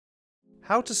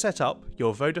How to set up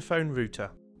your Vodafone router.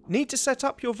 Need to set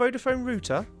up your Vodafone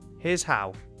router? Here's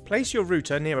how. Place your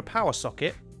router near a power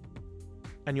socket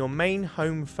and your main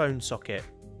home phone socket.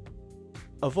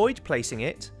 Avoid placing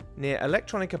it near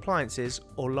electronic appliances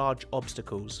or large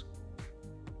obstacles.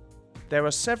 There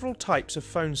are several types of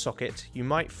phone socket you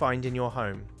might find in your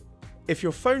home. If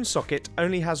your phone socket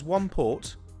only has one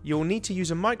port, you'll need to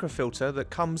use a microfilter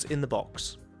that comes in the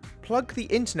box. Plug the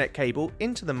internet cable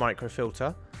into the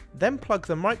microfilter, then plug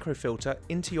the microfilter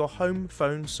into your home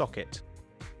phone socket.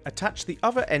 Attach the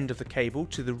other end of the cable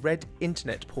to the red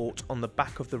internet port on the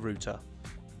back of the router.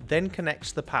 Then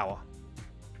connect the power.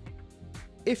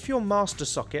 If your master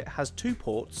socket has 2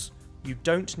 ports, you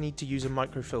don't need to use a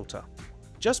microfilter.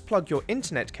 Just plug your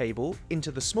internet cable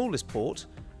into the smallest port,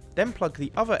 then plug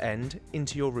the other end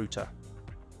into your router.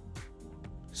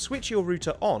 Switch your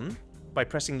router on by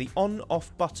pressing the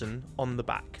on/off button on the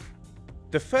back.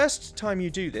 The first time you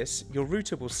do this, your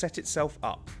router will set itself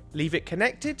up. Leave it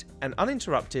connected and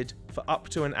uninterrupted for up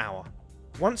to an hour.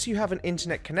 Once you have an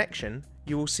internet connection,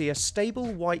 you will see a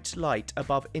stable white light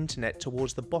above internet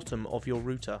towards the bottom of your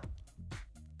router.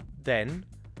 Then,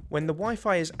 when the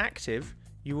Wi-Fi is active,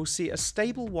 you will see a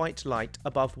stable white light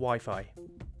above Wi-Fi.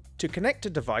 To connect a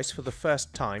device for the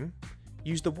first time,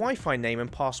 use the Wi-Fi name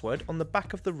and password on the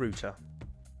back of the router.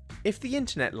 If the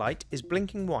internet light is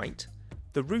blinking white,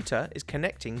 the router is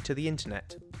connecting to the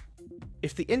internet.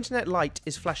 If the internet light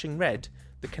is flashing red,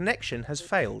 the connection has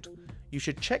failed. You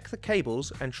should check the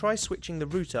cables and try switching the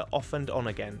router off and on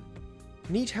again.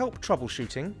 Need help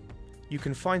troubleshooting? You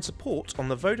can find support on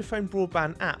the Vodafone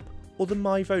Broadband app or the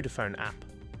My Vodafone app.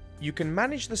 You can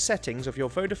manage the settings of your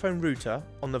Vodafone router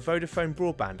on the Vodafone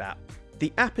Broadband app.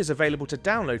 The app is available to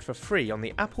download for free on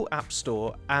the Apple App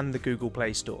Store and the Google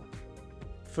Play Store.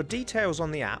 For details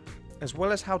on the app, as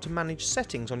well as how to manage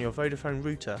settings on your Vodafone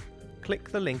router, click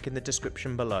the link in the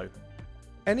description below.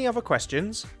 Any other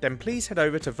questions? Then please head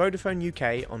over to Vodafone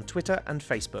UK on Twitter and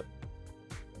Facebook.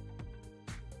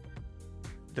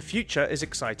 The future is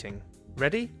exciting.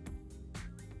 Ready?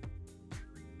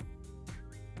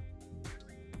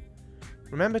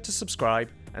 Remember to subscribe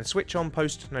and switch on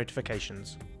post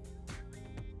notifications.